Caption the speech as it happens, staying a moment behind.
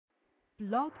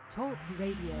Blog Talk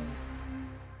Radio.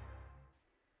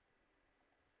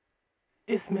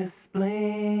 It's Miss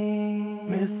Bling,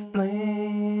 Miss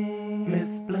Bling,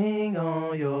 Miss Bling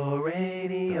on your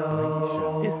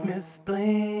radio. It's Miss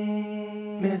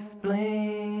Bling, Miss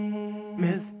Bling,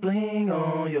 Miss Bling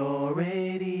on your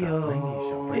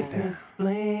radio. It's Miss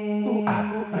Bling, Miss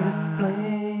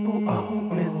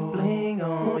Bling, Miss Bling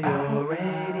on your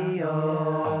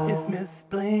radio. It's Miss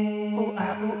Bling,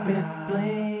 Miss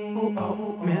Bling,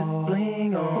 Miss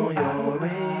Bling on your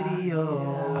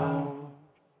radio.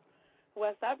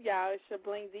 What's up, y'all? It's your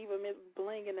Bling Diva, Miss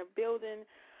Bling in the building.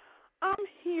 I'm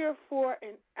here for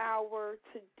an hour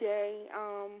today.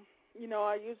 I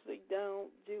usually don't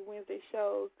do Wednesday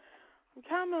shows. I'm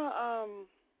kind of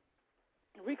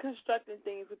reconstructing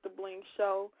things with the Bling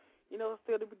show. It's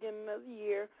still the beginning of the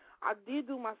year. I did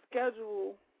do my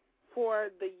schedule for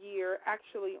the year,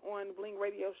 actually, on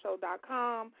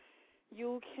blingradioshow.com.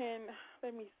 You can,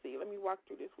 let me walk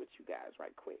through this with you guys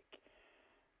right quick.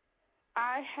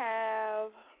 I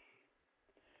have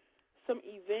some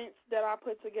events that I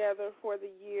put together for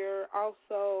the year,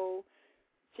 also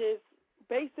just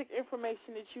basic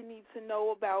information that you need to know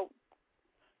about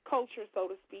culture, so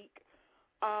to speak.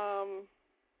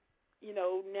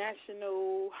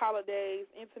 National holidays,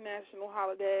 international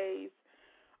holidays,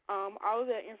 all of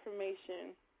that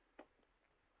information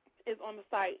is on the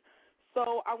site.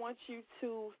 So I want you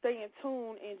to stay in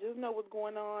tune and just know what's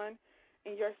going on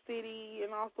in your city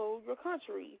and also your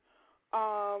country.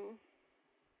 I'm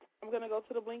going to go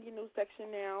to the Blingin news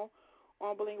section now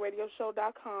on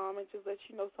blingradioshow.com and just let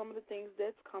you know some of the things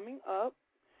that's coming up.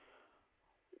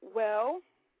 Well,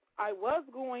 I was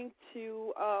going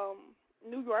to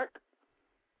New York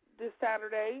this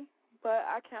Saturday, but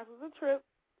I canceled the trip.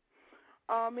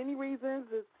 Many reasons.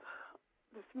 The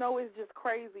snow is just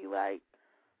crazy. Like,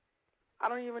 I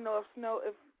don't even know if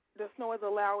the snow is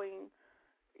allowing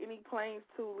any planes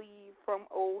to leave from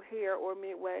O'Hare or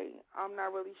Midway. I'm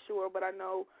not really sure, but I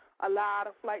know a lot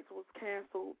of flights was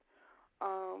canceled.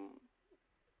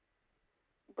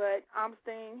 But I'm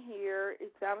staying here.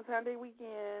 It's Valentine's Day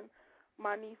weekend.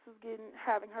 My niece is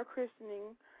having her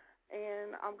christening,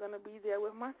 and I'm going to be there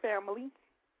with my family.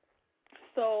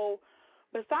 So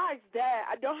besides that,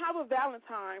 I don't have a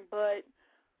Valentine, but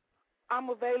I'm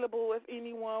available if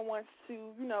anyone wants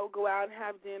to, go out and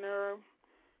have dinner,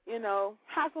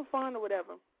 have some fun or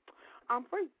whatever. I'm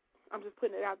free. I'm just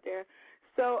putting it out there.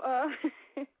 So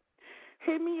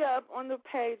hit me up on the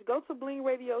page. Go to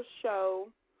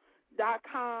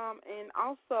blingradioshow.com and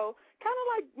also kind of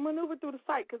like maneuver through the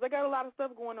site because I got a lot of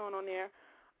stuff going on there.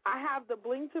 I have the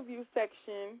Bling to View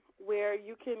section where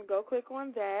you can go click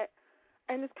on that,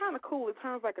 and it's kind of cool. It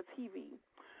turns like a TV.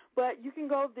 But you can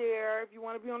go there if you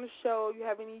want to be on the show, you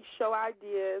have any show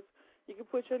ideas. You can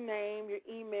put your name, your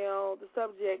email, the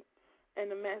subject, and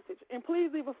the message. And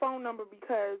please leave a phone number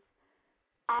because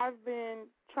I've been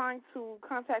trying to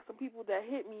contact some people that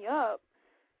hit me up,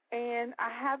 and I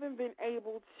haven't been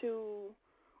able to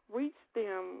reach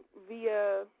them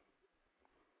via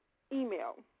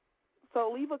email. So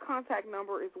leave a contact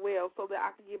number as well so that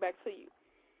I can get back to you.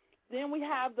 Then we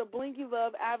have the Blingy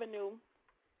Love Avenue,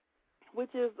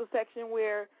 which is the section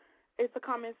where it's a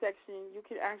comment section. You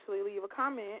can actually leave a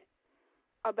comment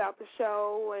about the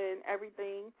show and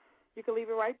everything. You can leave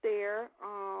it right there.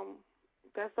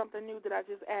 That's something new that I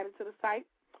just added to the site.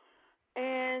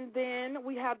 And then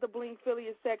we have the Bling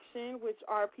Affiliate section, which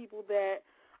are people that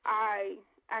I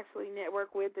actually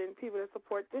network with and people that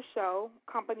support the show,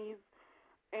 companies.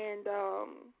 And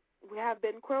we have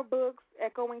Ben Quill Books,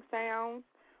 Echoing Sounds,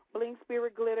 Bling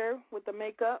Spirit Glitter with the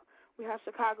makeup. We have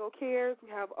Chicago Cares. We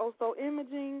have Oso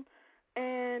Imaging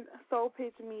and Soul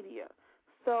Pitch Media.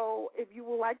 So if you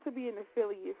would like to be an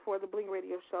affiliate for the Bling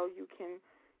Radio Show, you can,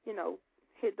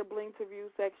 hit the Bling to View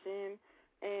section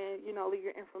and, leave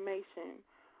your information.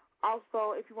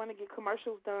 Also, if you want to get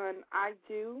commercials done, I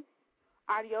do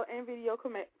audio and video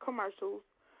commercials,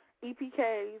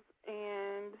 EPKs,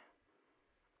 and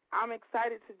I'm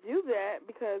excited to do that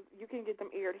because you can get them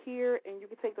aired here and you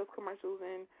can take those commercials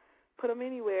and put them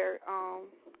anywhere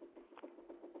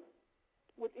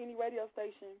with any radio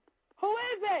station. Who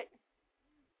is it?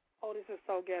 Oh, this is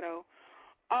so ghetto.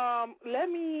 Let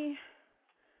me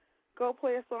go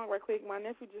play a song right quick. My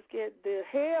nephew just get the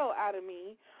hell out of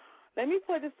me. Let me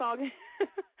play this song,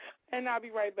 and I'll be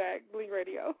right back. Bling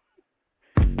Radio.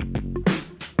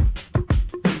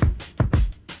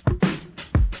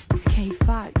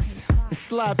 K5.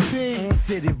 Slap P,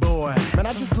 city boy. Man,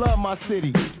 I just love my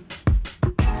city.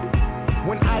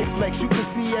 When I flex, you can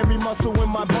see every muscle in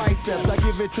my biceps. I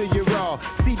give it to you raw.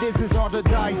 See, this is hard to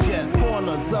digest.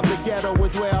 Corners of the ghetto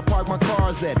is where I park my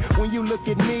cars at. When you look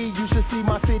at me, you should see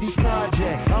my city's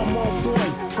project. I'm on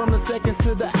point from the seconds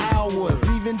to the hours.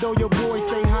 Even though your boy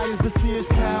stay high as the Sears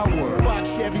Tower. Fox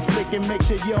Chevy flick and make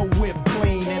sure your whip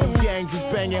clean. And them gangs is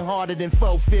banging harder than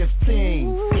 415.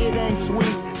 It ain't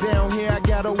sweet down here, I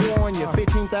gotta warn you.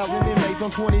 15,000 inmates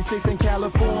on 26 in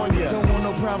California. Don't want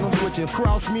no problems with you.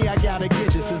 Cross me, I gotta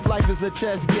get you. Since life is a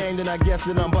chess game, then I guess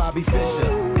that I'm Bobby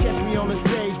Fischer. Catch me on the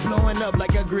stage, blowing up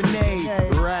like a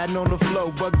grenade. Riding on the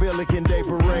floor, Buck Billiken Day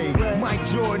Parade. Mike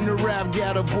Jordan, the rap,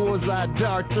 got a bullseye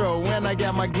dart throw. And I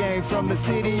got my game from the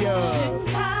city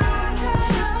of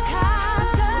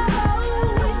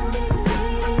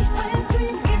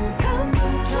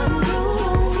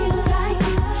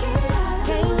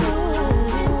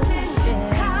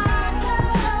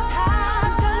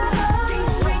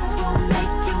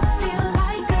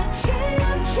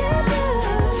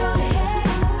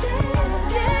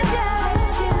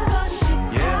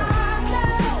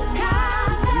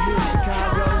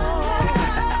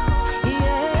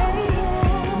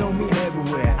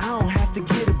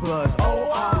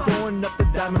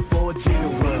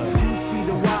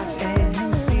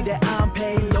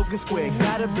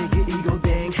got a bigger ego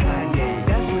than Kanye.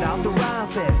 That's without the rhyme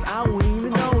fest. I don't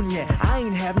even own yet. I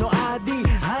ain't have no ID.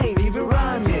 I ain't even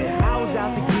rhyme yet. I was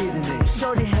out to getting it.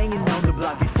 Shorty hanging on the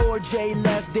block. Before Jay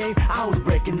left Dave, I was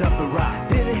breaking up the rock.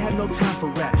 Didn't have no time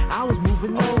for rap. I was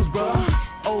moving those,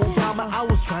 bruh. Obama, I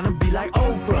was trying to be like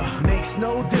Oprah. Makes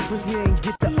no difference, we ain't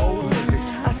get the old lyrics.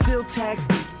 I still tax,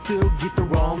 still get the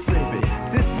wrong flipping.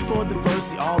 This is for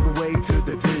diversity all the way to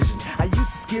the vision. I used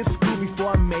to skip school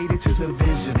before I made it to the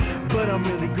vision. But I'm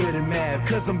really good at math,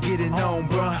 cause I'm getting on,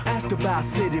 bruh. Ask about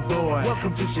City Boy,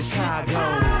 welcome to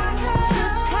Chicago.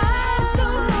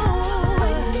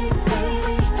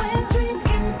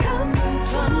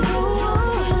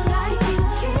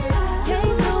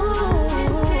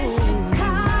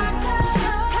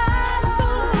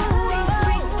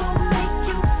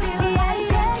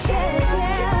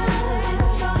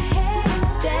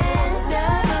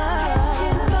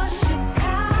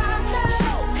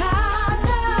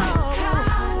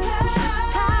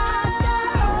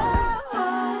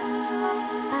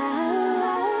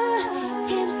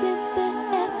 Give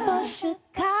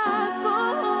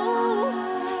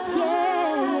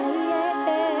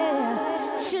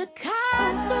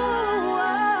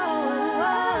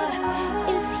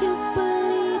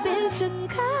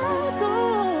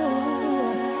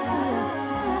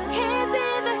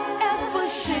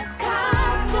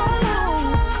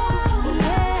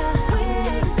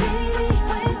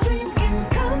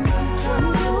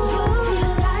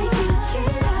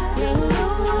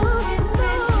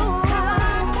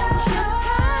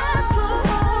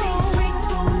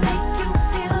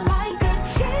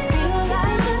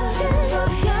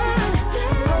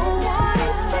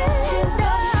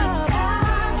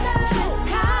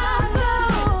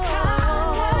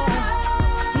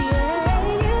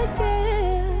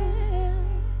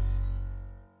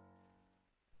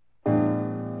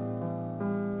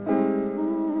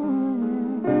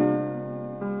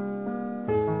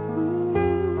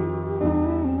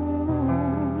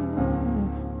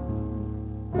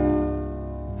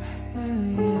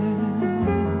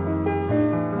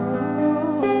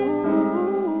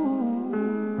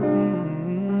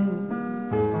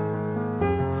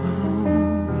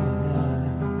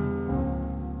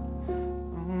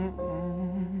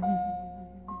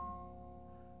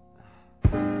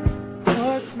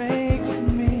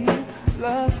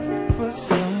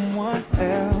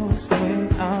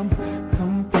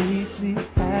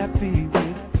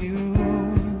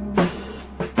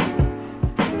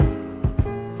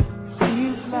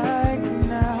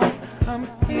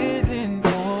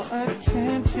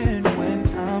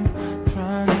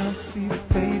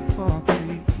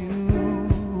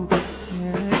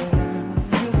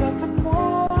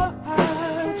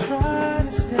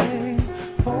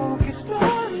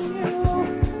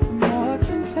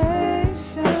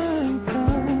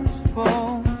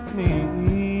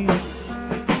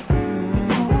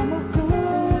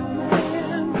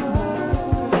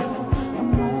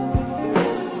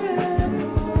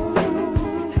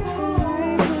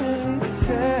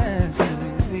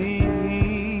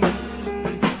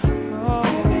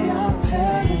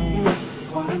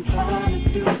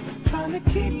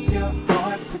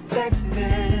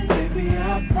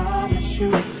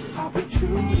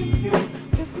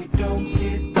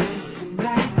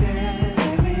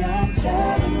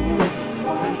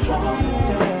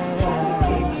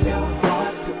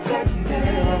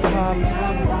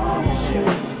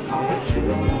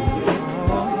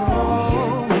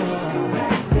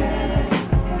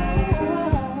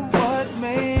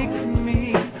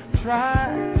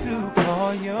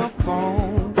your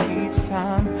phone each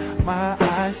time my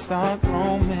eyes start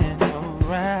roaming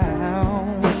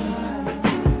around.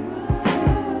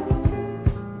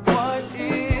 What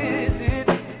is it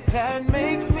that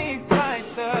makes me fight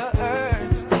the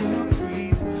urge to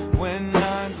breathe when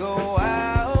I go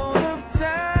out of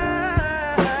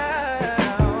town?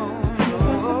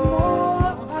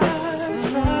 Oh, I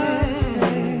try to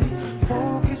stay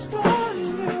focused on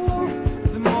you.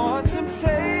 The more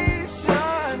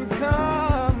temptation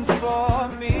comes for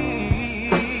me.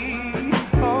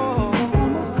 Oh,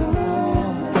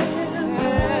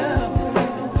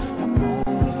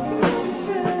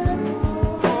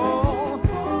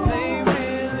 they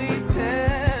really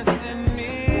testing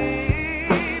me,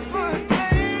 but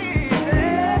baby,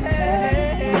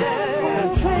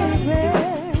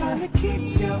 trying to keep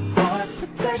your heart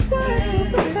protected.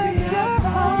 Baby, I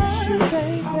promise you,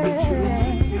 I'll be true to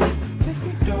you. If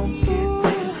we don't get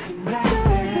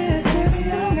disconnected, baby,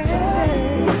 I'll tell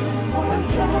you what I'm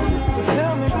trying to do.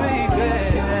 Tell me, baby,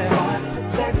 heart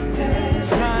protected.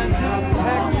 Trying to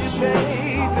protect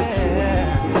you, baby.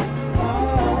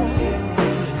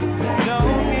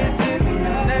 Don't get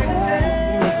disconnected.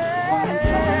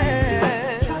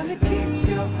 Trying to keep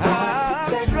your heart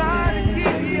protected. I'm trying to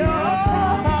keep your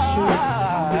heart.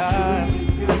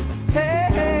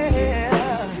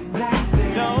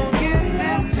 Don't get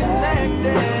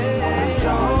disconnected.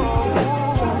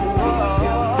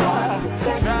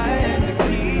 Trying to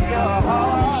keep your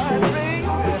heart, baby.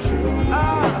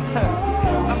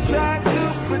 I'm trying to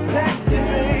protect you,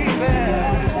 baby.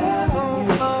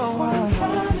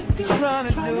 Trying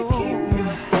to do.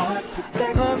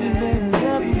 Love you, baby.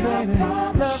 Love you, baby. Love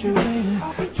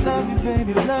you,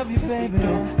 baby. Love you, baby.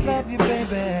 Love you,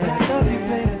 baby. Love you,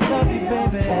 baby. Love you, baby. Love you,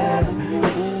 baby.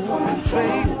 Ooh,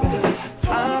 baby.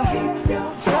 I'm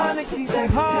trying to keep your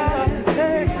heart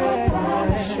protected.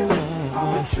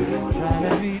 Trying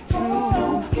to be true.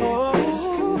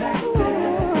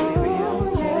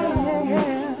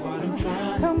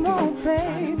 Come on,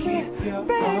 baby.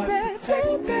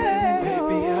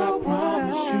 Baby, I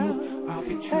promise you, I'll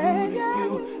be true to you.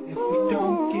 If we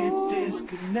don't get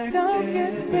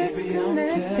disconnected, baby, I'll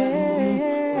tell you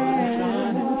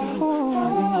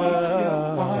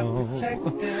what I'm trying to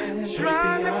do.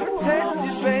 Trying to protect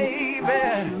you, baby.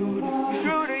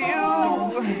 True to you.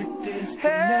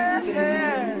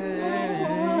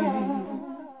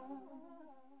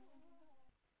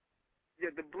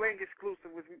 Yeah, the Bling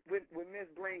exclusive with Miss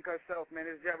Bling herself, man.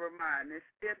 It's Jeremiah. And if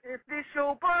it's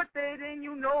your birthday, then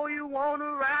you know you want to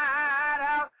ride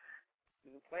out.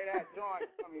 Just play that joint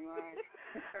for me, man.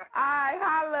 All right,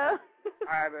 holla. All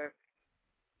right, man.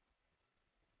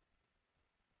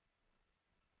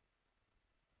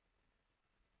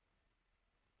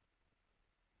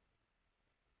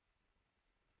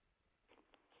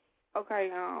 Okay,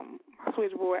 my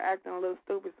switchboard acting a little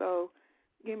stupid, so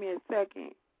give me a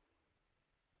second.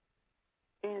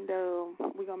 And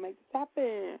we're going to make this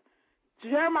happen.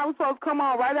 Jeremiah was supposed to come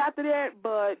on right after that,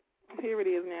 but here it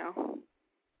is now.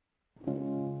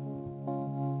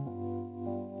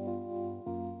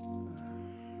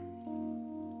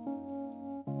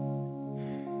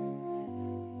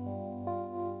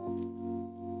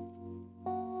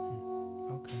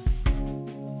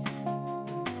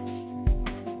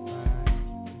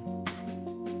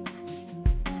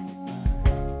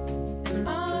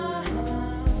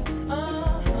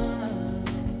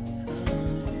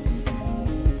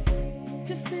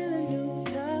 To feel a new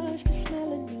touch, to smell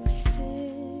a new scent.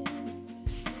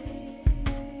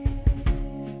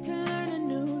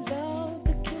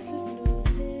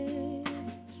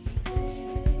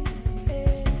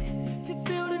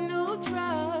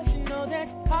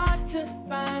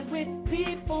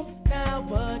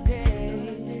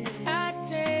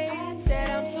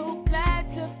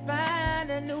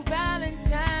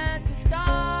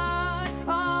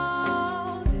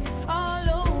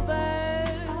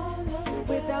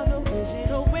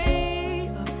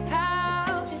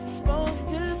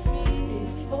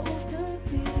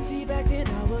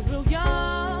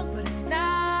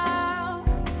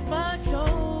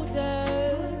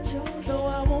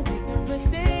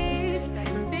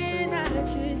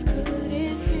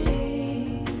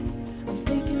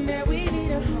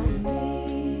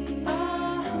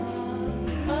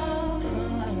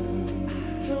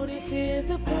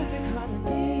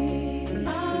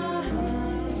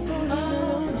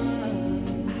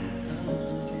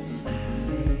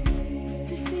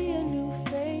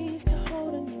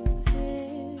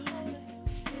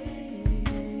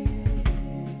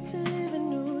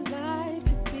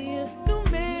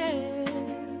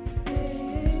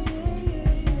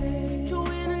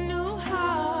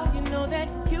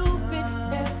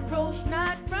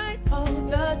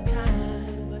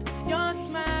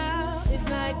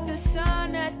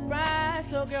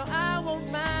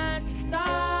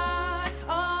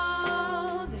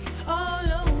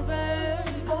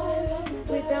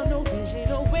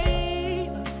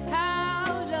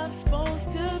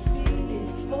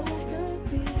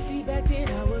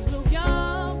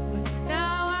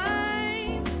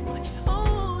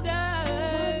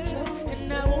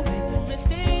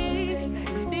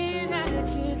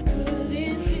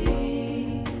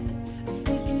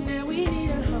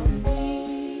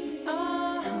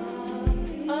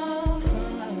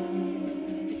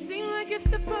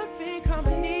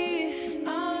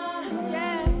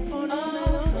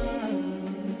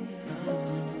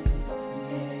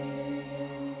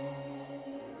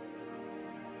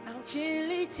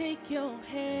 take your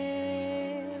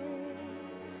hand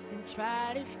and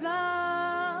try this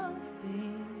love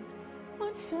thing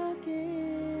once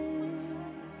again.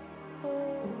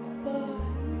 Oh, but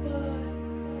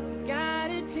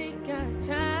gotta take our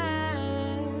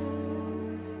time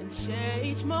and share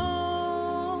each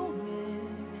moment,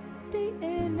 day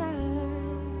and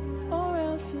night, or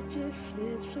else it just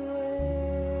slips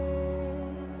away,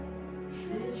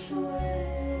 slips away.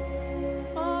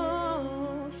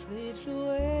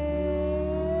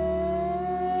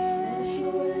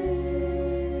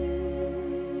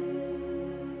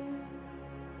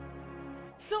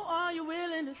 So are you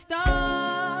willing to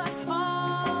start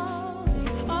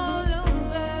all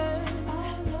over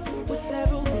with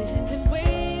several visions and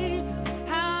ways of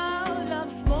how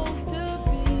love's supposed to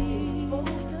be?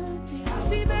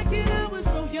 See, back then I was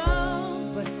so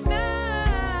young, but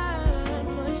now I'm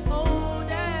much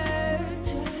older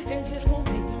and just won't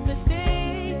make the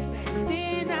mistakes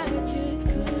then I just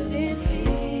couldn't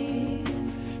see.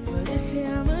 But this year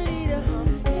I'ma need a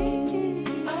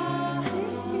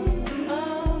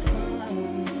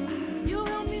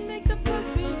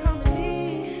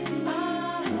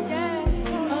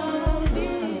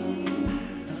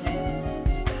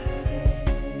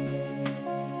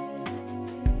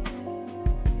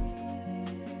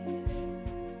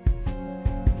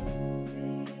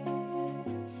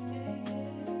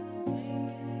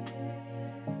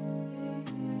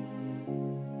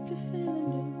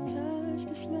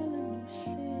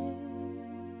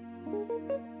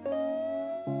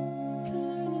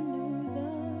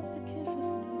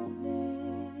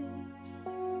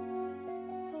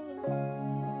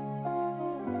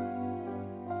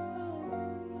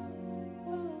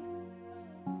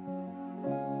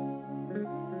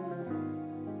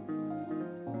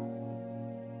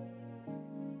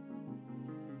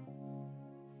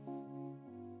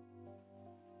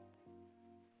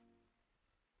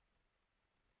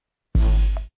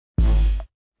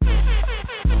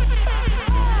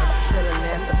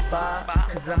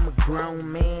Cause I'm a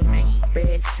grown man.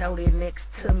 Bad shorty next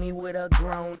to me with a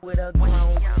grown.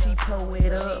 She pull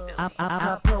it up,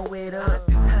 I pull it up.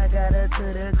 I got her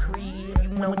to the crib, you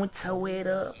know we tow it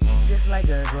up. Just like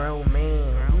a grown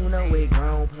man, you know we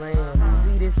grown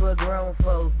plan. See this what grown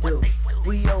folks do,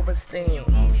 we overstand.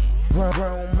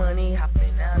 Grown money,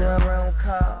 the grown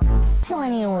car.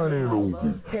 21 and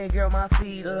over. Hey girl, my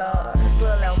feet large. Pull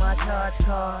out my charge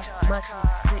card. My shoes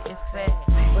sitting fat,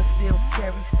 but still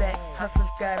carry stack. Hustlers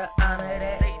gotta honor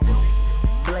that.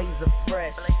 Blazer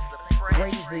fresh,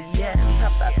 razor yes.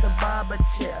 Hop out the barber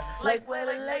chair, like where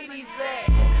the ladies at?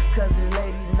 Cause it's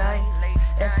ladies night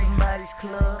at somebody's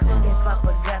club. If I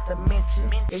forgot to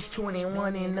mention, it's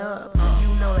 21 and up.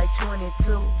 You know like 22,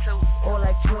 or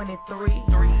like 23,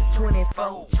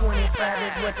 24, 25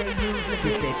 is what they usually be.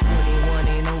 This that 21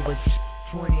 and over,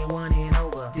 21 and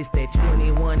over. This that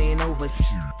 21 and over,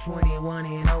 21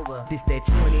 and over. This that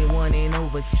 21 and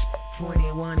over,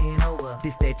 21 and over.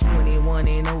 This that 21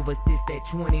 and over. This that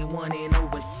 21 and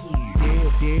over.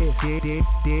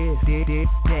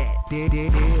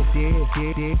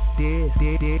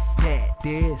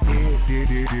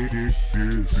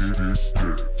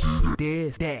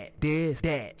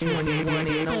 That 21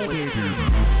 and over.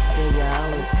 Yeah, I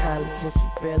was college and she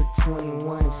barely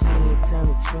 21. She ain't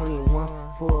turning 21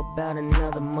 for about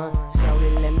another month. Shawty,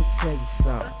 let me tell you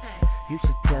something. You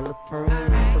should tell a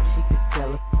friend, so she could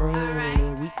tell a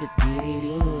friend. We could get it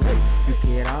in. You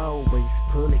could always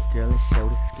pull it, girl, and show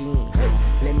the skin.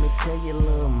 Let me tell you,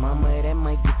 little mama, that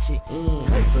might get you in.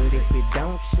 But if it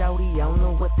don't, shawty, I don't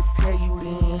know what to tell you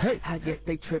then. I guess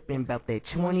they tripping about that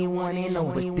 21 and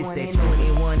over. This that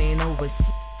 21 and over.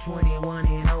 21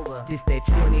 and over. This that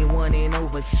 21 and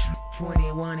over.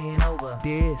 21 and over.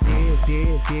 This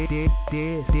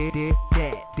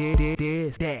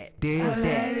that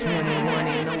 21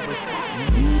 and over.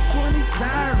 You 20,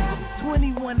 sorry,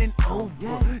 21 and over.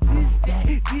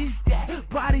 This that,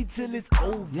 body till it's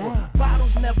over.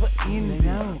 Bottles never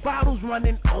end, bottles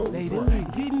running over.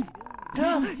 Getting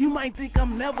you might think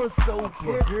I'm never sober.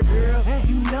 Girl,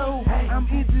 you know I'm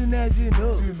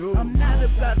international. I'm not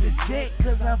about to check,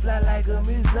 cause I fly like a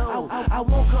missile. I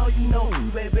won't call you no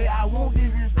baby, I won't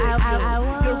disrespect you.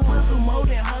 Your sister more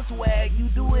than her swag, you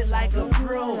do it like a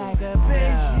pro.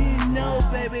 Best you know,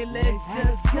 baby, let's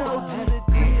just go to the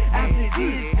D after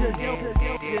this, cause yo,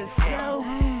 just go.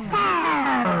 I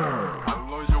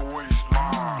love your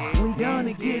waistline. We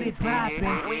gonna get it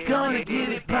poppin', we gonna get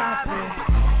it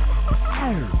poppin'.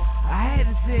 I had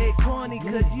to say it corny,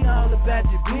 cause you all about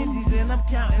your Benjis, and I'm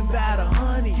counting by the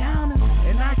honey.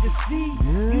 And I can see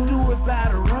you do it by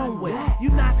the runway. You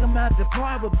knock 'em not the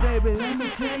part, but baby, let me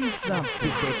tell you something. This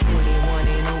that 21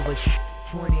 and over,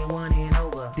 21 and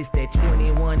over. This that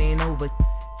 21 and over,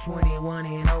 21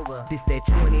 and over. This that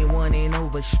 21 and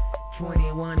over,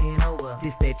 21 and over.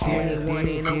 This that 21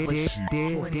 and over,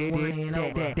 21 and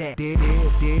over.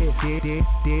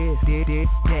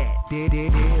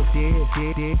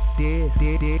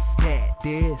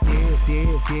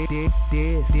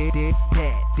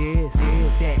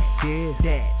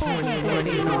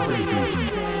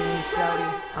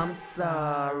 I'm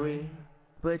sorry,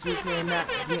 but you cannot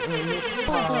get in this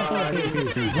party.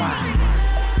 Why?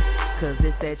 Cause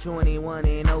it's that 21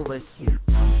 and over.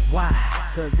 Why?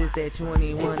 Cause it's that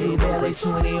 21 and over.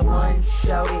 21,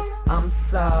 shorty, I'm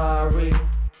sorry,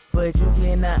 but you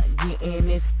cannot get in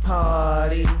this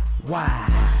party. Why?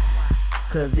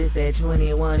 Cause it's that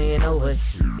 21 and over.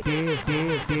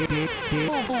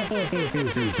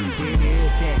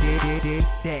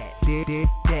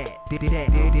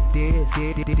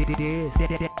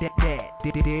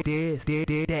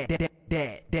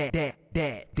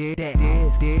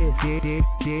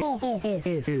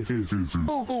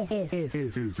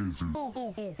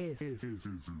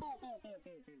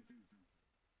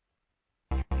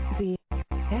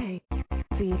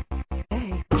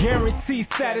 Guarantee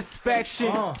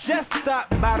satisfaction. Just stop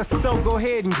by the store, go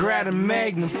ahead and grab a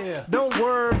Magnum. Don't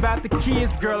worry about the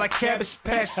kids, girl, like Cabbage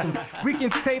Patch them. We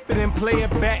can tape it and play it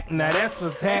back, now that's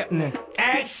what's happening.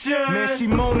 Action! Man, she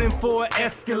moaning for an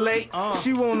Escalade.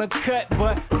 She wanna cut,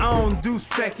 but I don't do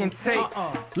second take.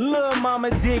 Lil'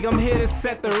 mama dig, I'm here to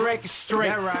set the record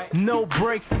straight. No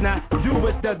breaks now, do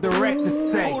what the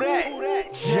director say.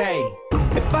 Jay.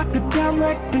 If I could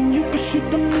direct, then you could shoot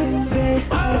the movie.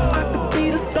 If I could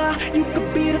be the star, you could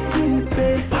be the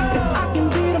groupie. If I can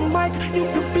be the mic, you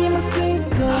could be my singer.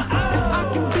 If I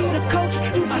can be the coach,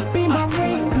 you could be my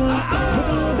ringer. With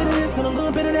a little bit of this and a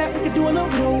little bit of that, we can do a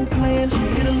little role playing.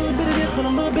 Get a little bit of this and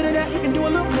a little bit of that, we can do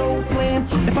a little role playing.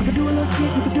 If I could do a little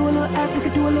skit, you could do a little act, we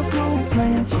could do a little role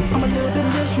playing. I'm a little bit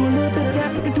of this, you a little bit of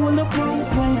that, we can do a little role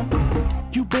playing.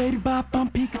 You Betty Bop, I'm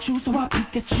Pikachu, so I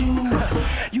peek at you.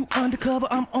 You undercover,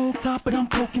 I'm on top, but I'm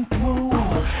poking through.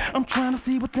 I'm trying to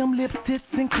see what them lips, tits,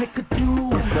 and click could do.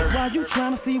 While you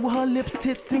trying to see what her lips,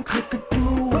 tits, and click could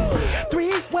do.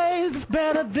 3 ways is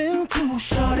better than 2,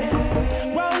 shorty.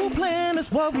 Role playing is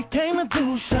what we came to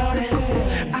do, shorty.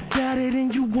 I got it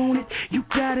and you want it, you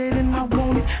got it and I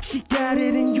want it. She got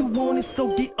it and you want it,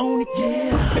 so get on it,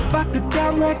 yeah. If I could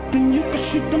direct, then you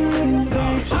could shoot the movie.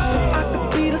 If I could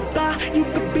be the star, you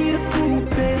could be the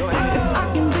groupie. If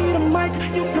I can be the mic,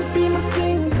 you could be my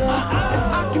singer. If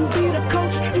I can be the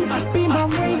coach, you could be my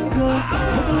ringer.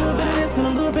 With a little bit of this and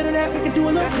a little bit of that, we can do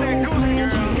a little role playing.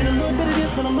 Get a little bit of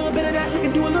this and a little bit of that, we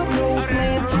can do a little role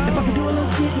playing. If I can do a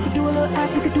little skit, you can do a little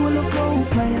act, we can do a little role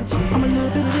playing. I'm a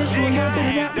little bit of this, you a little bit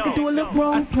of that, we can do a little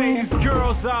role playing. These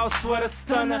girls all sweat a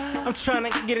stunner. I'm trying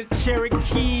to get a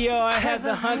Cherokee or a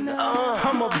Heather Hunter.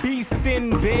 I'm a beast in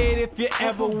bed if you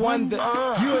ever wonder.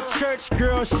 You a church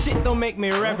girl, shit don't make me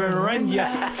Reverend run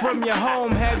ya. From your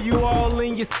home, have you all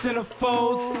in your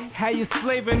centerfolds? How you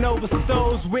slaving over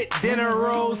stoves with dinner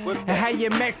rolls? And how you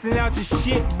maxing out your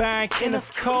shit buying Kenneth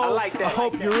Cole? I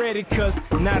hope you're ready, cause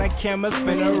now the camera's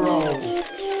finna roll.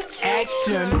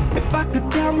 Action. If I could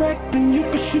direct, then you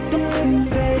could shoot the movie.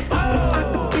 If I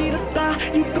could be the star,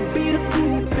 you could be the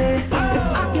groupie. If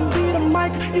I can be the mic,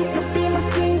 you could be my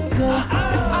singer.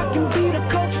 If I can be the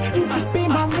coach, you could be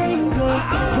my ringer.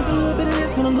 With a little bit of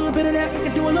this and a little bit of that, we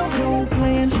can do a little role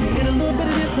playing. Get a little bit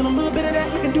of this and a little bit of that,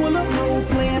 we can do a little role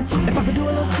playing. If I could do a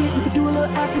little skit, we could do a little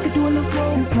act, we could do a little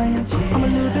role playing. I'm a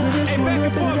little bit of this, a little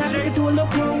bit of that, we can do a little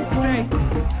role playing.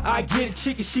 I get a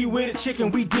chicken, she with a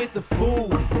chicken, we get the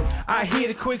food. I hit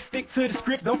a quick, stick to the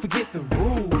script, don't forget the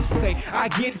rules. Say, I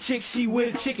get a chick, she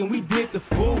with a chicken, we did the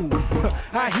food.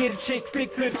 I hit a chick,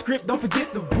 stick to the script, don't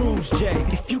forget the rules, Jay.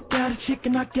 If you got a chick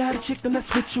and I got a chick, then let's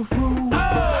switch your rules.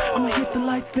 I'ma hit the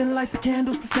lights, then light the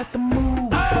candles to set the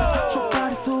mood. Touch your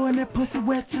body so and that pussy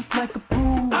wet just like a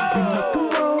pool. We make a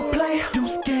role play,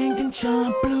 Deuce Gang and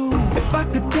John Blue. If I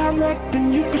could direct,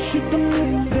 then you could shoot the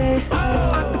movie. If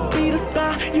I could be the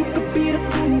star, you could be the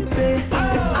groupie. If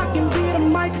I can be the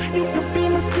mic, you could be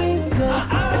my singer.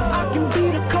 If I can be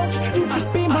the coach, you could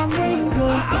be my ringer.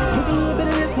 With a little bit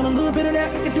of this and a little bit of that,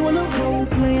 we can do a little role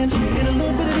playing. Get a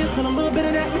little bit of this and a little bit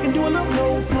of that, we can do a little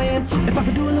role playing. If I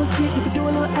could do a little skit, you could do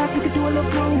a little act, we could do a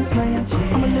little role playing.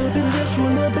 I'm a little bit of this, you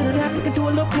a little bit of that, we can do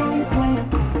a little role playing.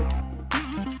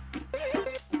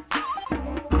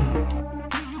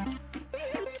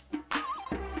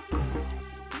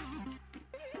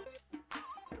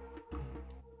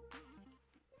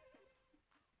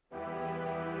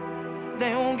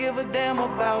 They don't give a damn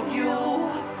about you.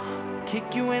 Kick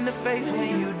you in the face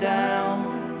when you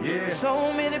down. Yeah.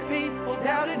 So many people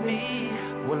doubted me.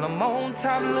 Well, I'm on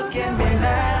top, look at me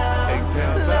now.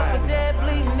 Left for dead,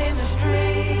 bleeding in the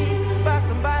street by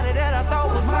somebody that I thought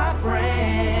was my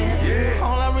friend. Yeah.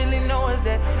 All I really know is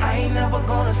that I ain't never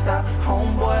gonna stop.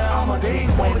 Homeboy, I'ma keep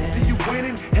winning. See you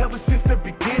winning ever since the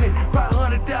beginning.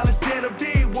 $500 dead up,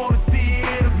 they ain't wanna see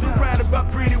it. I'm surrounded by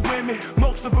pretty women,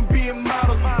 most of them being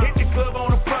models. Hit the club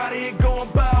on a Friday and going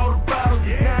by all the bottles.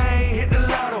 Now I ain't hit the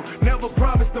lotto, never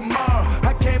promised tomorrow.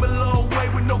 I came a long way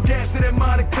with no gas in that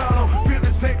Monte Carlo. Feel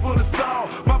the tank full of salt,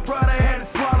 my pride I had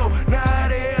to swallow. Now how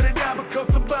the hell did I become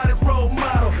somebody's role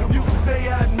model? Used to say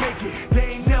I'd make it, they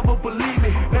ain't never believe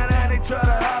me. Now they try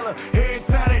to holler, every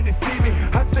time they deceive me.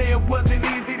 I say it wasn't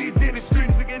easy, these in the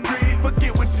streets again greedy.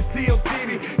 Forget what you see on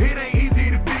TV, it ain't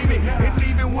easy to be me. And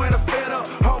even when I'm fed up,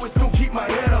 always gonna keep my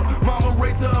head up. Mama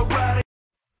raised her right.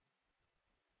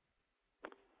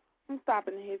 I'm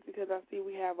stopping the hits because I see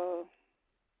we have a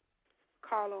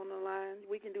call on the line.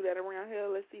 We can do that around here.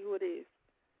 Let's see who it is.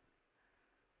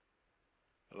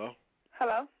 Hello?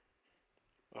 Hello?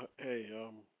 Hey,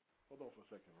 hold on for a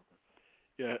second.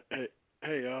 Yeah, hey,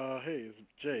 it's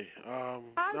Jay. Hi,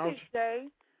 Miss Jay.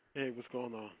 Hey, what's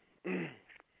going on?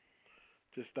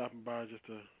 Just stopping by just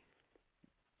to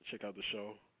check out the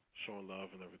show, showing love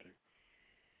and everything.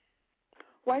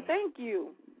 Why, thank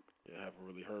you. Yeah, I haven't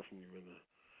really heard from you in a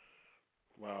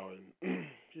while, and,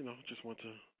 just want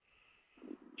to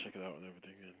check it out and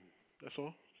everything, and that's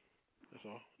all.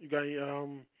 You got any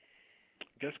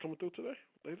guests coming through today,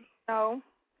 later? No.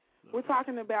 We're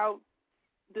talking about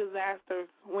disasters,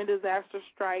 when disasters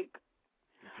strike.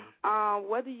 Okay.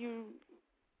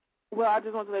 I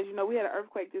just want to let you know we had an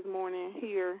earthquake this morning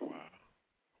here. Wow.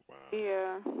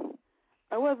 Yeah.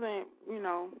 It wasn't,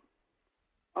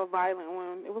 a violent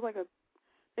one. It was like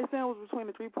they said it was between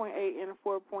a 3.8 and a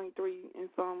 4.3 in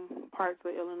some parts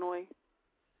of Illinois.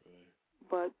 Really?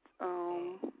 But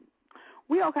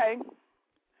we okay.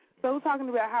 So we're talking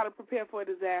about how to prepare for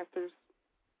disasters.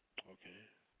 Okay.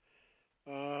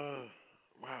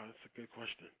 Wow, that's a good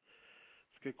question.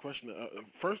 It's a good question.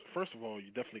 First of all,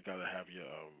 you definitely got to have your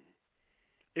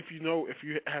if you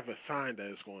have a sign that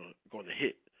it's going to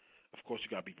hit. Of course, you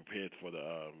got to be prepared for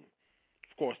the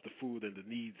food and the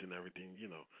needs and everything. The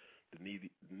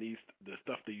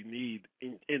stuff that you need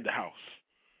in the house.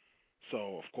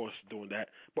 So, of course, doing that.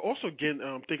 But also, again,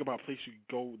 think about a place you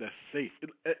go that's safe.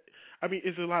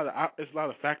 It's a lot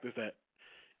of factors that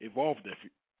involve in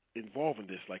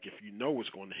this. Like if you know what's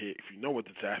going to hit, if you know what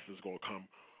disaster is going to come,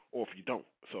 or if you don't.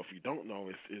 So if you don't know,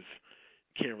 you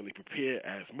can't really prepare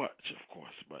as much, of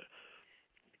course. But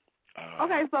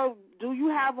okay, so do you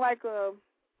have like a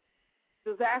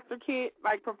disaster kit,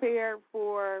 like prepared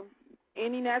for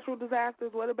any natural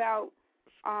disasters? What about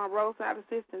roadside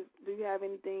assistance? Do you have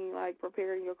anything like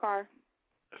prepared in your car?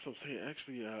 That's what I'm saying.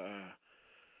 Actually, I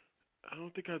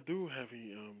don't think I do have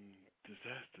any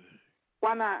disaster.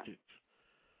 Why not? Kits.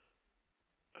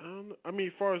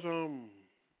 As far as I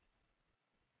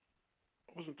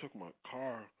wasn't talking about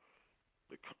car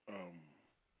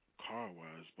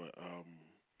wise, but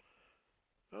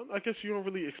I guess you don't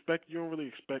really expect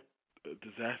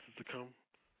disasters to come,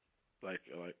 like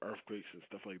earthquakes and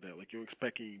stuff like that. Like you're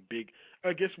expecting big.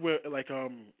 I guess we're like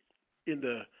in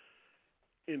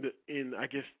I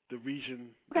guess the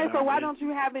region. Okay, so why don't you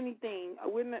have anything?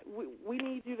 We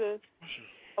need you to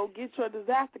get your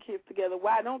disaster kits together.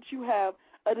 Why don't you have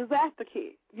a disaster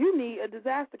kit? You need a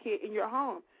disaster kit in your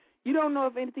home. You don't know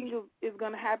if anything is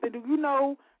going to happen. Do you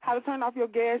know how to turn off your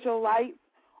gas, your lights,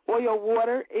 or your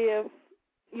water if,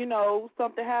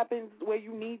 something happens where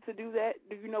you need to do that?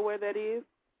 Do you know where that is?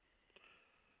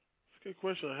 It's a good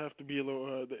question. I have to be a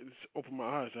little, open my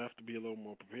eyes. I have to be a little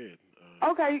more prepared.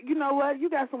 Okay, you know what? You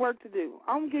got some work to do.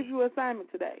 I'm going to give you an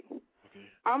assignment today. Okay.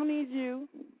 I'm going to need you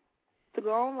to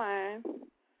go online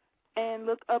and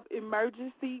look up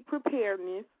emergency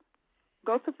preparedness.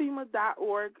 Go to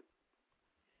FEMA.org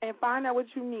and find out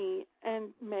what you need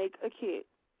and make a kit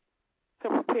to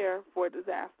prepare for a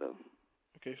disaster.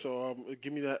 Okay, so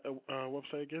give me that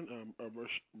website again,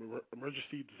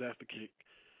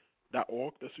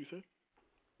 emergencydisasterkit.org, that's what you said?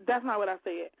 That's not what I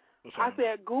said. I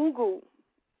said Google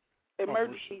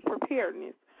emergency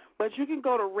preparedness. But you can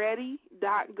go to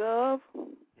ready.gov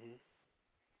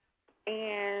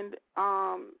and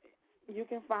you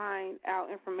can find out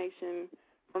information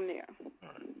from there. All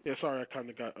right. Yeah, sorry, I kind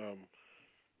of got, I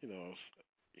was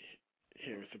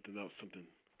hearing something else, something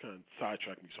kind of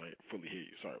sidetracked me, so I didn't fully hear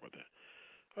you. Sorry about that.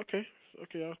 Okay,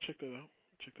 I'll check that out.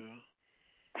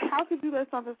 How could you let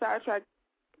something sidetrack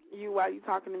you while you're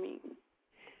talking to me?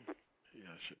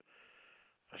 Yeah,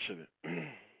 I shouldn't.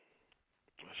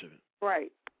 I shouldn't.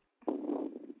 Right.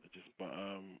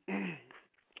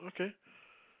 Okay.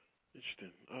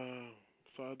 Interesting.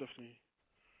 So I'll definitely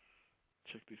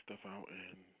check these stuff out,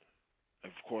 and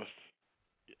of course,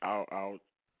 I'll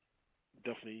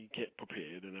definitely get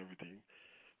prepared and everything.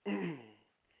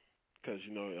 Because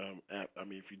I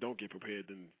mean, if you don't get prepared,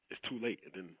 then it's too late,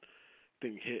 and then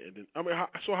things hit, and then I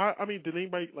mean, did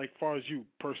anybody, like, far as you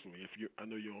personally, I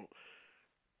know you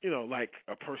don't, like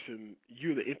a person,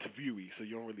 you're the interviewee, so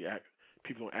you don't really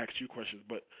people don't ask you questions,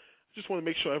 but I just want to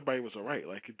make sure everybody was all right.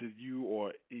 Like, did you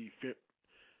or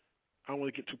I don't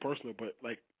want to get too personal, but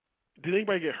like, did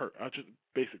anybody get hurt? I just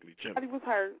basically generally. Nobody was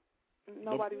hurt.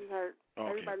 Nobody was hurt. Okay,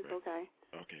 Everybody's right. okay.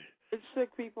 Okay. It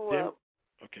shook people up.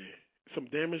 Okay. Some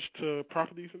damage to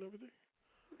properties and everything?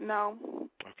 No.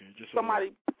 Okay, just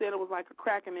somebody said it was like a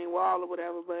crack in their wall or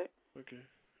whatever, but okay.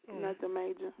 Nothing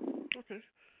major. Okay.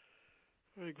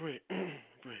 All right, great.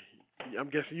 Great. I'm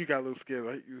guessing you got a little scared,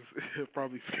 right? You was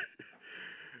probably scared.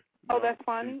 No, that's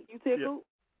funny. You tickled?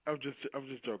 Yeah, I'm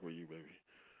just joking with you, baby.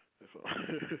 That's all.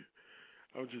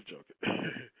 I'm just joking.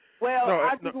 Well,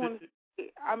 I just want to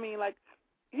say, I mean, like,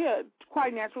 yeah,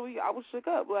 quite naturally, I was shook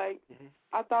up. Like,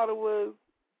 I thought it was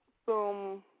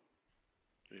some.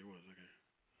 It was, okay.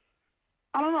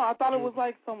 I don't know. I thought it was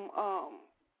like some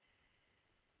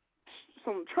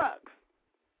trucks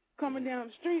coming down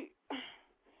the street,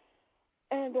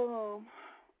 and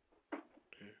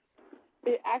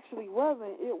it actually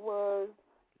wasn't. It was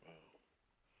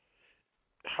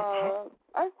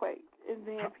earthquake, and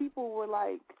then people were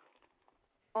like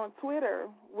on Twitter,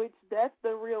 which that's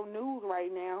the real news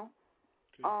right now,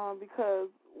 because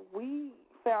we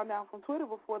found out from Twitter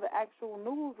before the actual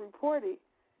news reported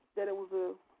that it was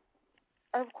a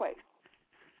earthquake.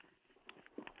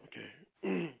 Okay.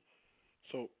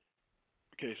 So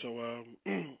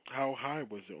how high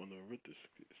was it on the Richter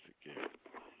scale?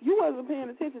 You wasn't paying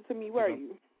attention to me, were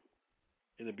you?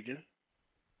 In the beginning?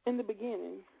 In the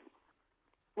beginning.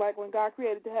 Like when God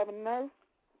created the heaven and earth?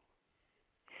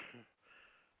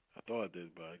 I thought I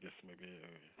did, but I guess maybe...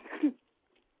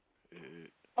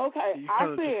 okay, you I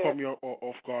kind of said... just caught me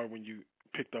off guard when you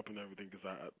picked up and everything, because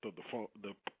I thought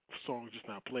the song just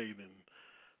now played, and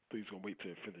I thought he was going to wait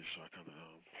till it finished, so I kind of...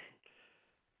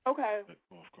 okay.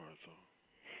 Off guard, so...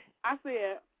 I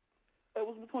said it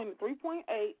was between a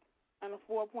 3.8 and a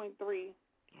 4.3.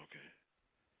 Okay.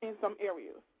 In some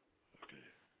areas. Okay.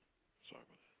 Sorry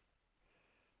about that.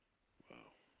 Wow.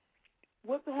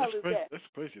 What the hell is that? That's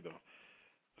crazy, though.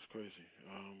 That's crazy.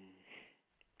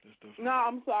 That's definitely... No,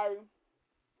 I'm sorry.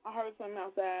 I heard something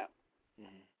outside.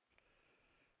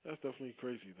 That's definitely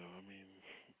crazy, though. I mean,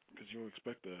 because you don't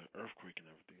expect an earthquake and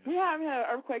everything. We haven't had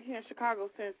an earthquake here in Chicago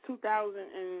since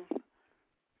 2008,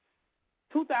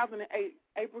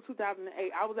 April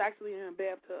 2008. I was actually in a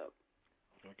bathtub.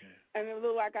 Okay. And it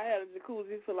looked like I had a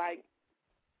jacuzzi for like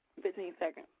 15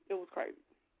 seconds. It was crazy.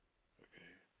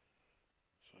 Okay.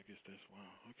 So I guess that's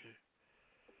wow. Okay.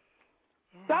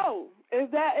 Right. So, is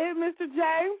that it, Mr. J?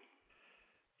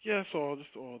 Yeah, so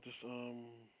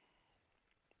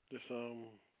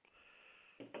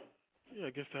yeah, I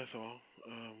guess that's all.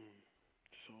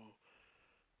 So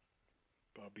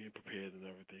about being prepared and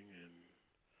everything, and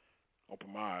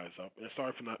open my eyes up. And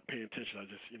sorry for not paying attention. I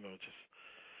just,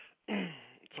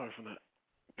 sorry for not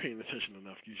paying attention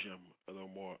enough. Usually I'm a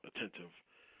little more attentive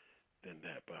than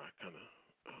that, but I kind of,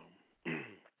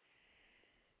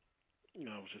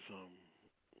 I was just,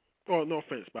 well, no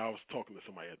offense, but I was talking to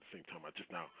somebody at the same time. I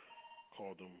just now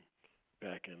called them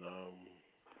back, and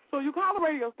So you call the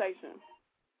radio station.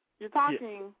 You're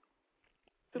talking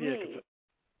to me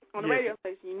on the radio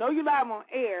station. You know you're live on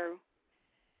air,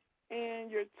 and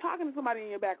you're talking to somebody in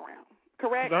your background.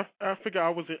 Correct? I figure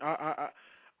I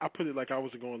put it like I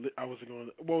wasn't going.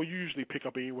 Well, you usually pick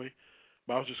up anyway,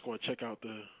 but I was just going to check out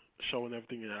the show and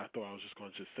everything, and I thought I was just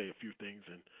going to just say a few things,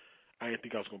 and I didn't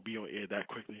think I was going to be on air that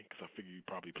quickly because I figured you'd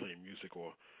probably playing music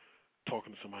or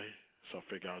talking to somebody. So I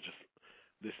figured I'll just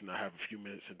listen. I have a few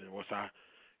minutes, and then once I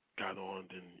got on,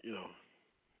 then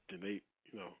then they,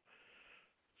 it's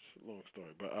a long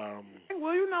story, but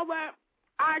Well, you know what?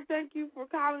 I thank you for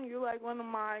calling. You're like one of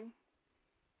my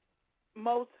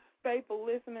most faithful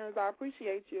listeners. I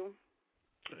appreciate you.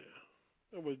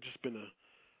 Yeah, it was just been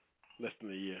less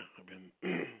than a year. I've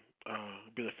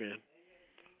been a fan.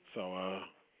 So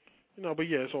but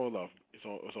yeah, it's all love. It's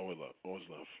always love. Always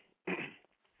love.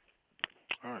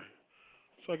 All right.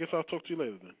 So I guess I'll talk to you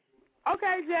later then.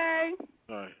 Okay, Jay.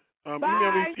 All right.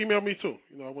 Bye. Email me too.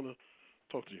 I want to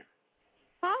talk to you.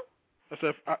 Huh? I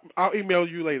said I'll email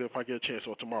you later if I get a chance,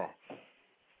 or tomorrow.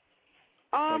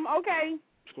 Okay.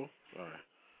 It's cool. All right.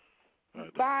 All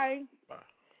right. Bye. Bye.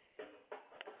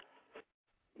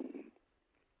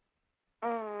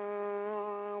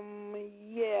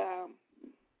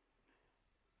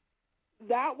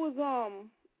 that was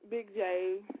Big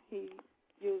J. He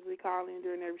usually call in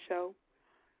during every show.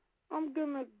 I'm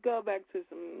gonna go back to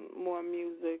some more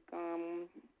music.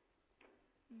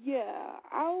 Yeah,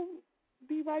 I'll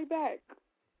be right back.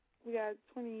 We got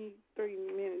 23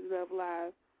 minutes left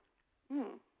live.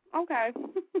 Okay.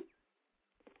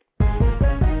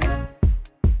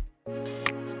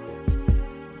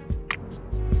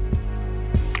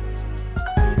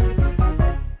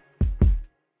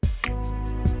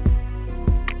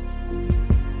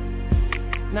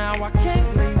 Now I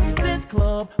can't leave this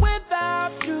club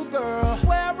without you, girl.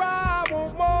 Where I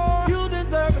want more. You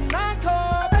deserve a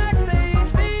encore.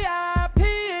 Backstage VIP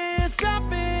is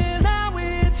jumping. Now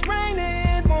it's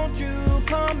raining. Won't you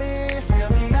come in? Tell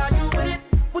me how you with it.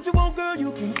 What you want, girl?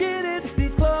 You can get it.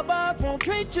 These clubbers won't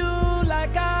treat you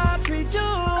like I treat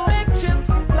you. Big chips,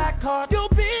 black card. You'll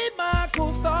be my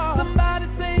co-star. Somebody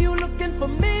say you looking for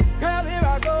me. Girl, here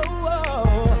I go.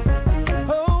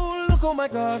 Oh my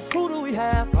God, who do we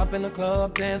have up in the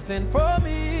club dancing for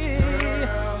me?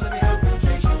 Girl, let me help you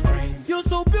chase your dreams. You're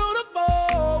so beautiful.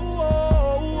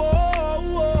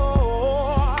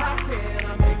 How can I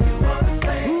make you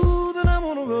understand? Ooh, then I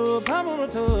wanna rub, I wanna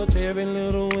touch every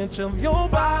little inch of your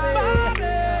body.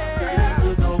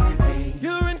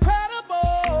 You're incredible.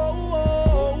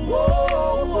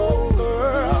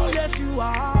 Girl, yes you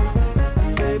are.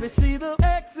 Baby, see the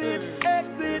exit,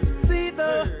 see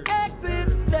the exit.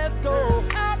 Let's go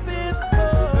out this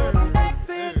club.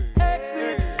 Exit,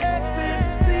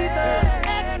 see the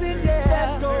exit, yeah.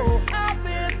 Let's go out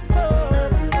this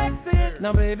club. Exit.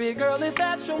 Now, baby girl, if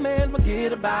that's your man,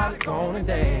 forget about it, go on and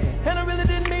dance. And I really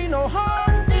didn't mean no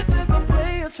harm. This is a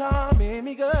player charm in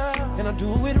me, girl. And I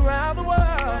do it around the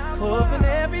world, club in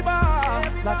every bar,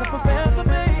 like a professor,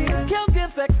 babe. Kill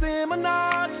get sexy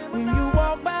menage when you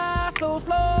walk by so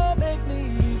slow, make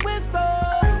me whistle.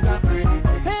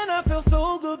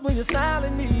 When you're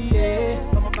smiling at me,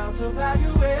 yeah, I'm about to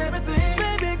value everything.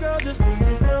 Baby girl, just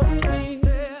please love with me.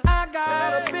 I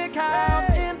got a big house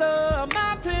in the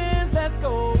mountains. Let's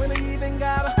go, and I even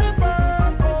got a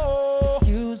stripper. Oh,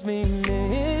 excuse me,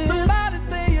 miss. Somebody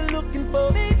say you're looking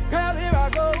for me. Girl, here I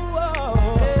go.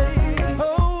 Hey.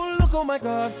 Oh, look, oh my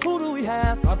God, who do we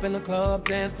have up in the club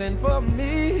dancing for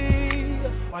me?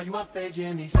 While you up stage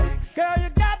in these things. Girl, you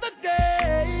got the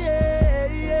game.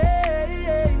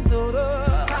 So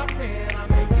how can I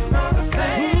make you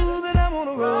understand? Ooh, that I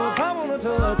wanna rub, I wanna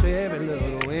touch every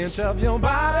little inch of your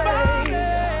body.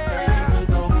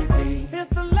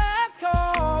 It's the last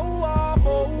call,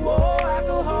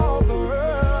 alcohol,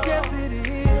 girl. Yes, it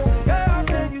is. Girl,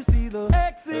 can you see the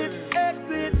exit,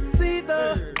 see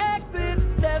the exit.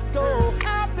 Let's go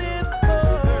out this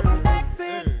club.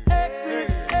 Exit,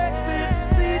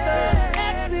 see the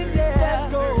exit, yeah.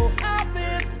 Let's go out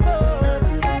this club.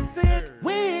 Exit,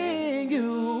 when you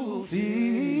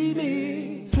see me.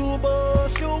 Turbo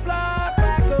show block,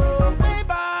 back up, way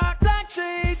back, black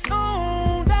shades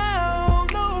on down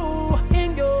low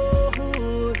in your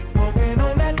hood, smoking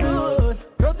on that good.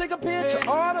 Girl, take a picture,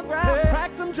 autograph,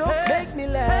 crack some jokes, make me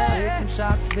laugh, take some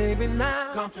shots, baby,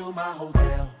 now come to my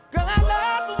hotel. Girl, I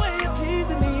love the way you're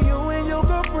teasing me, you and your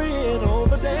girlfriend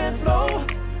over dance floor.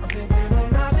 I'm thinking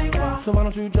of nothing. So why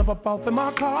don't you jump up off in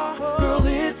my car? Girl,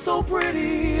 it's so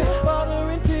pretty.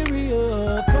 Butter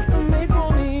interior, custom made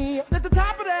for me. Let the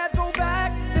top of that go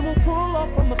back, then we'll pull off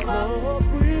from the club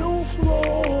real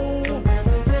slow.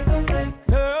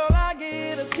 Girl, I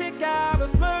get a kick out of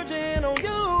splurging on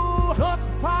you. Up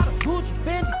the pot of Gucci,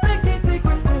 Fendi, thinking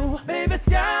secrets too. Baby,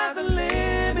 sky's the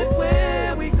limit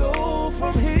where we go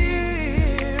from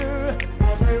here.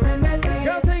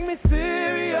 Girl, take me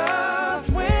serious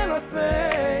when I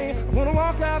say I wanna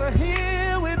walk out of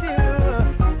here with you.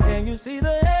 Can you see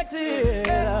the exit?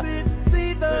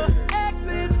 See the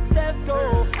exit. Let's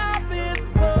go out this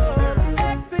club.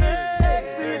 Exit,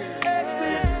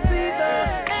 see the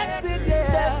exit, yeah.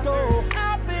 Let's go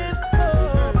out this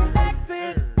club.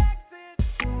 Exit,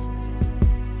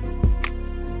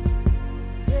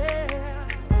 yeah.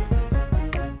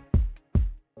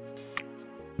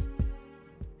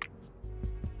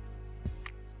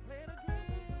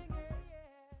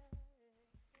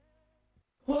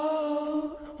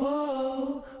 Whoa,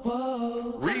 whoa,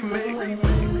 whoa. Remix.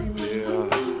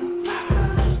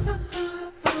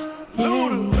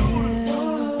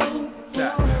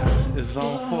 It's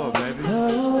on four, baby. The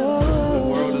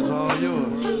world is all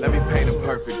yours. Let me paint a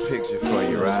perfect picture for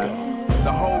you, right?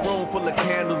 The whole room full of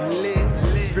candles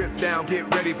lit. Strip down, get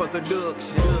ready for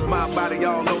seduction. My body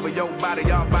all over your body.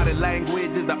 Our body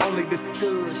language is the only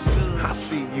discussion. I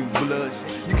see you blush.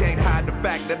 You can't hide the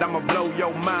fact that I'ma blow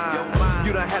your mind.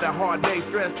 You done had a hard day,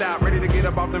 stressed out, ready to get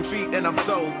up off them feet, and I'm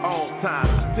so on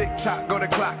time. Tick tock, go the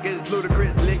clock, it's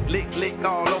ludicrous. Lick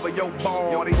all over your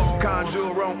body.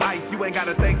 Conjure on ice, you ain't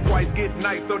gotta think twice. Get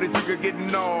nice so that you could get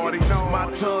naughty. My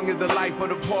tongue is the life of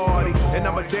the party, and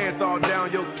I'ma dance all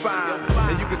down your spine.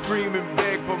 And you can scream and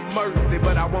beg for mercy,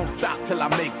 but I won't stop till I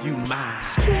make you mine.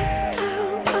 Stressed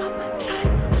out,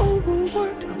 uptight,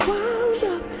 overworked, wound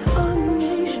up.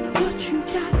 Unleash what you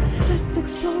got. Let's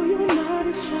explore your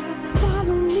naughty side.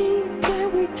 Follow me where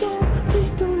we go. We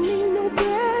don't need no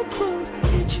breadcrumbs.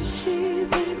 Can't you see,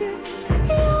 baby?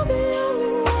 You're the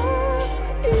only one.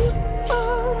 You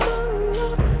are my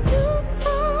love. You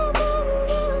are my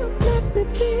love. Let me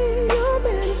be your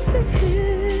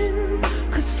medicine.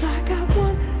 'Cause I got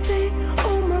one thing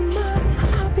on my mind.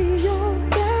 I'll be your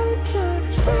Valentine.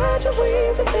 Spread your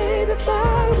wings and baby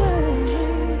fly away.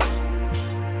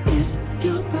 It's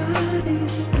your body.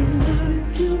 You can love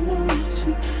if you want to.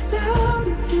 Loud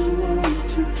if you want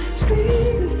to.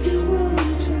 Scream if you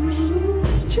want to.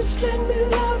 Just let me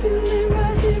love you. Lay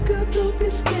right here, girl. Don't be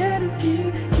scared of me.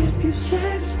 Give you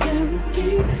sex therapy.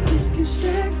 Give you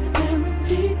sex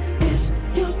therapy. It's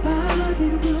your body.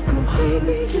 We'll go hard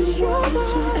if you want to.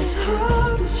 As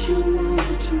hard as you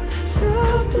want to.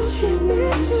 Soft as you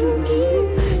need to be.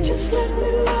 Just let me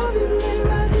love you. Lay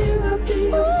right here. I'll be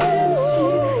your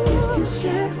fantasy. Give you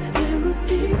sex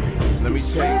therapy. Let me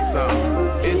tell you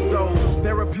something. It's so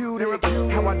therapeutic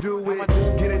how I do it.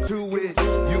 Get into it.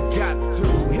 You got to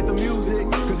hit the music,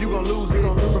 'cause you gon' lose it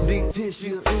from deep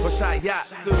tissues. But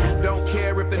Shayatsu, don't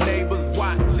care if the neighbors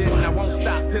watching. I won't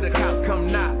stop till the cops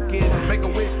come knocking. Make a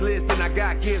wish list and I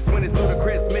got gifts when it's through the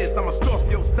Christmas. I'ma stuff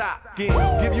your stocking.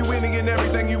 Give you any and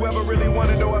everything you ever really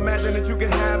wanted or imagine that you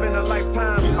can have in a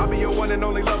lifetime. I'll be your one and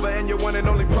only lover and your one and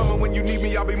only plumber. When you need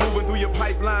me, I'll be moving through your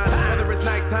pipeline. Whether it's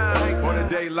nighttime or the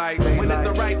daylight, when it's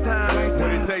the right time,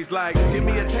 what it tastes like. Give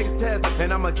me a taste test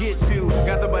and I'ma get you.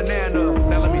 Got the banana,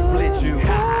 now let me split you.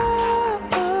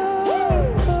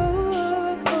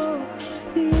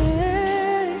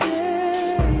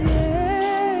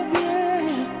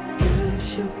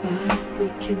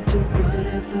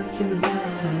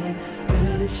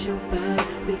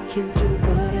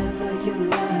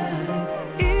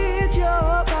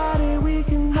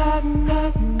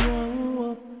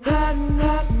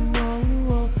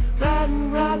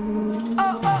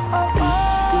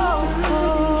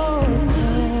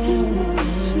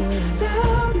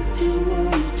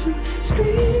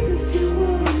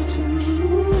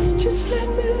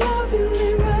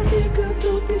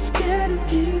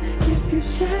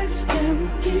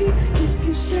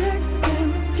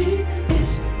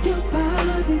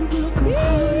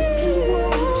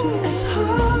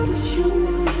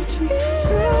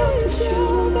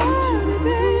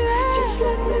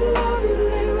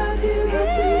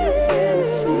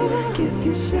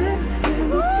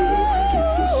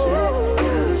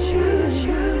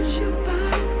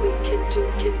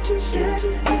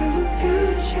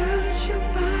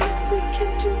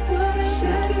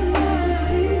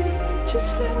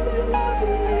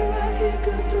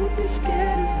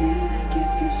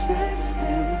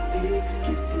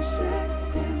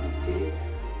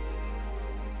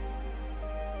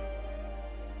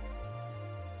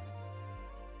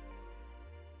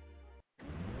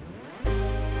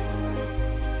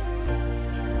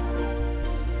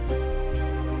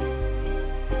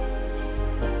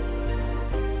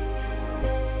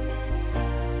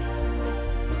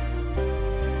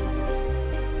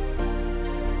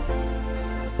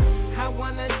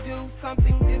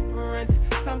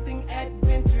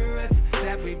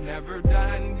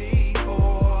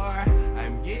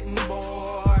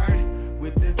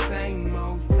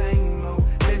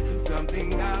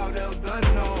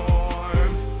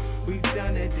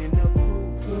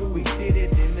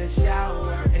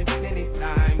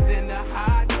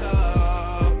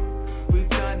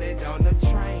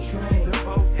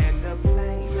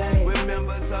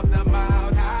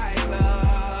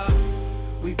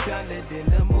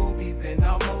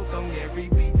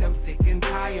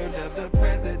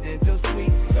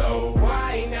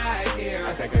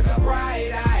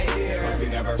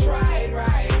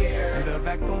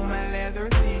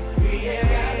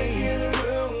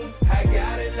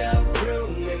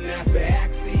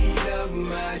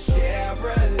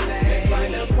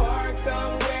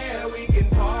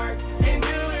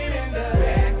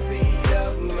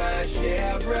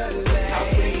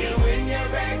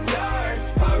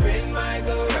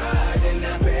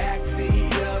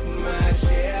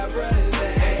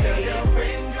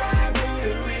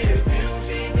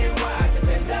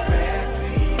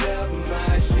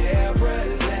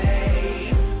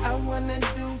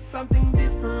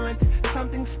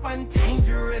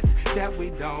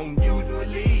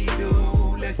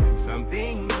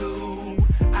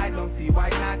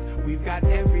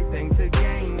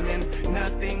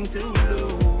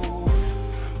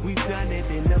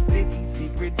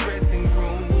 favorite dressing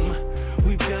room.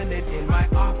 We've done it in my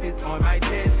office, on my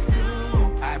desk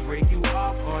too. I break you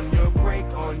off on your break,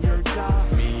 on your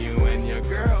job. Me, you, and your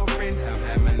girlfriend have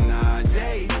that menage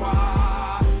a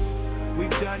trois. We've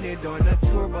done it on a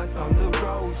tour bus, on the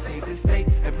road, state to state,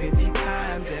 and 50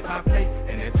 times at my place,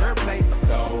 and it's her place.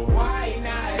 So why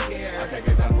not here? I think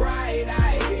it's a bright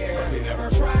idea, but we never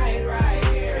tried right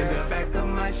here. In the back of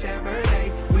my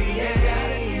Chevrolet, we ain't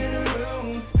gotta get a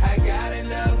room. I got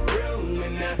enough room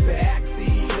in the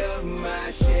backseat of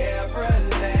my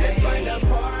Chevrolet. Let's find a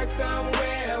park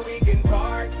somewhere we can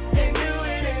park and do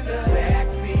it in the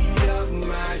backseat of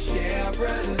my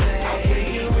Chevrolet. I'll put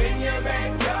you in your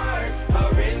backyard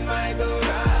or in my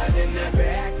garage in the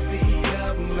backseat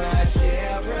of my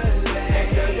Chevrolet.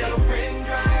 And so your friend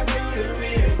drive through the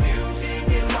rear view, she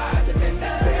can watch it in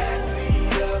the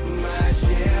backseat of my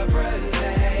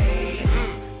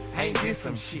Chevrolet. Ain't this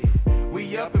some shit?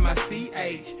 We up in my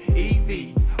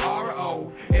CHEV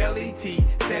ROLET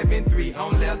 73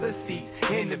 on leather seats.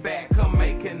 In the back, come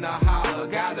making a holler.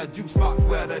 Got a juice box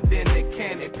wetter than the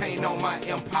candy paint on my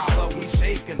Impala. We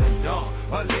shaking the dump.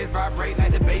 Her legs vibrate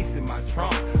like the bass in my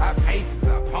trunk. I pace as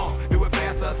I pump. Do it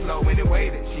fast or slow any way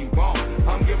that she want.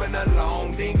 I'm giving a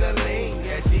long ding-a-ling.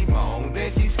 Yeah, she moans,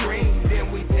 then she screams.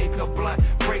 Then we take a blunt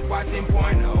break, watching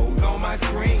pornos on my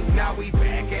screen. Now we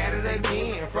back at it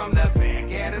again. From the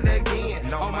back at it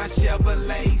again. On my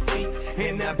Chevrolet seat.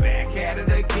 In the back at it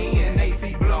again.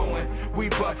 AC blowing. We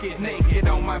bucket naked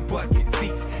on my bucket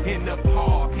seat. In the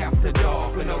park after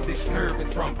dark with no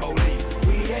disturbance from police.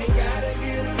 We ain't gotta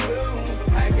get a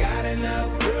room. I got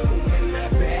enough room in the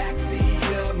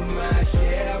backseat of my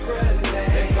Chevrolet.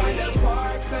 Let's find a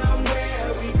park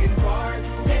somewhere we can park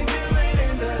and do it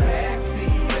in the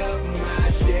backseat of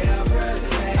my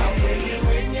Chevrolet. I'll put you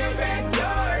in your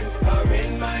backyard or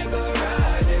in my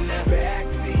garage in the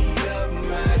backseat of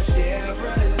my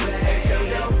Chevrolet. And so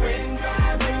your friend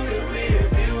drive through the rear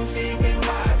view, she can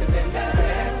watch it in the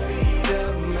backseat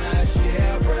of my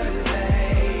Chevrolet.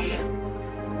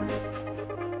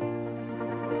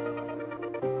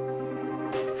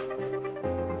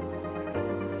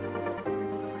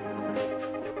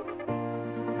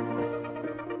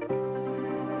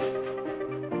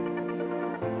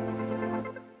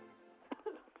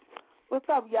 What's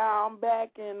up, y'all? I'm back,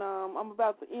 and I'm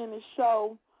about to end the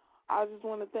show. I just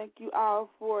want to thank you all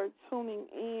for tuning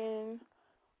in,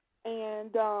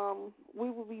 and we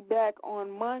will be back on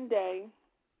Monday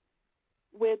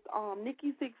with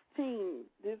Nikki 16.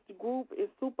 This group is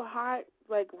super hot,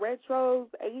 like retros,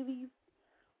 80s,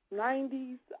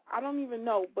 90s. I don't even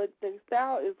know, but their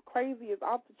style is crazy. It's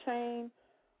off the chain.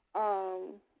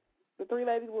 The three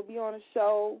ladies will be on the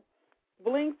show.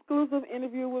 Bling exclusive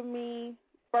interview with me.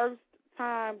 First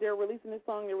time they're releasing this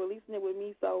song, they're releasing it with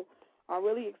me, so I'm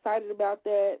really excited about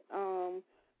that.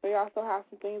 They also have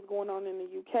some things going on in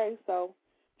the UK, so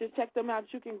just check them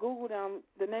out. You can Google them.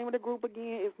 The name of the group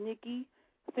again is Nikki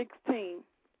 16.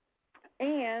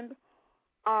 And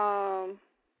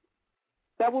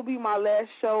that will be my last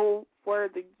show for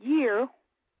the year.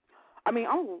 I mean,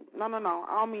 no, I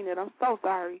don't mean it. I'm so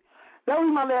sorry. That will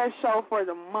be my last show for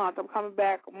the month. I'm coming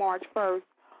back March 1st.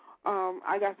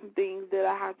 I got some things that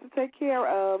I have to take care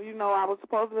of. You know, I was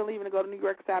supposed to be leaving to go to New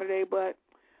York Saturday, but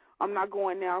I'm not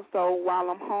going now. So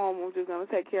while I'm home, I'm just going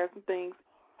to take care of some things.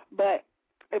 But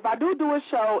if I do a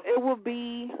show, it will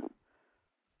be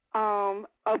a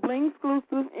Bling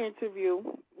exclusive interview,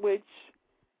 which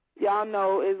y'all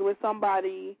know is with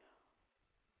somebody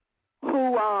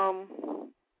who I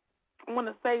want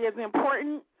to say is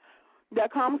important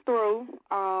that comes through.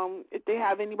 If they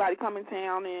have anybody come in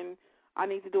town and I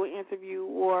need to do an interview,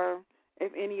 or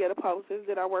if any of the posters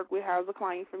that I work with has a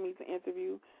client for me to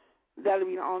interview, that'll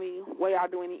be the only way I'll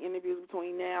do any interviews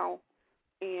between now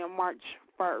and March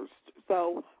 1st.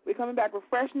 So we're coming back with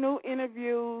fresh new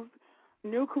interviews,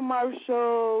 new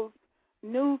commercials,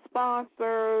 new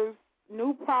sponsors,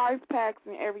 new prize packs,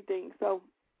 and everything. So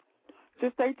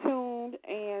just stay tuned,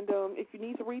 and if you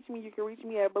need to reach me, you can reach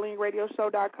me at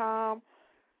BlingRadioShow.com.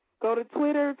 Go to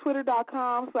Twitter,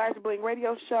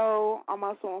 twitter.com/BlingRadioShow. I'm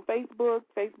also on Facebook,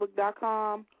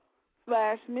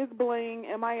 facebook.com/MissBling,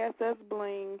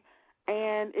 MISSBling.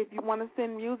 And if you want to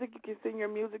send music, you can send your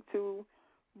music to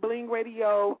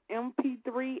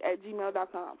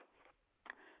BlingRadioMP3@gmail.com.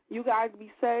 You guys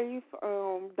be safe.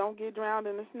 Don't get drowned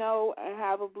in the snow, and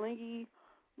have a blingy,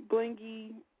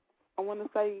 I want to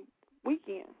say,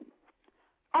 weekend.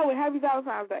 Oh, and happy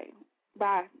Valentine's Day.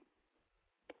 Bye.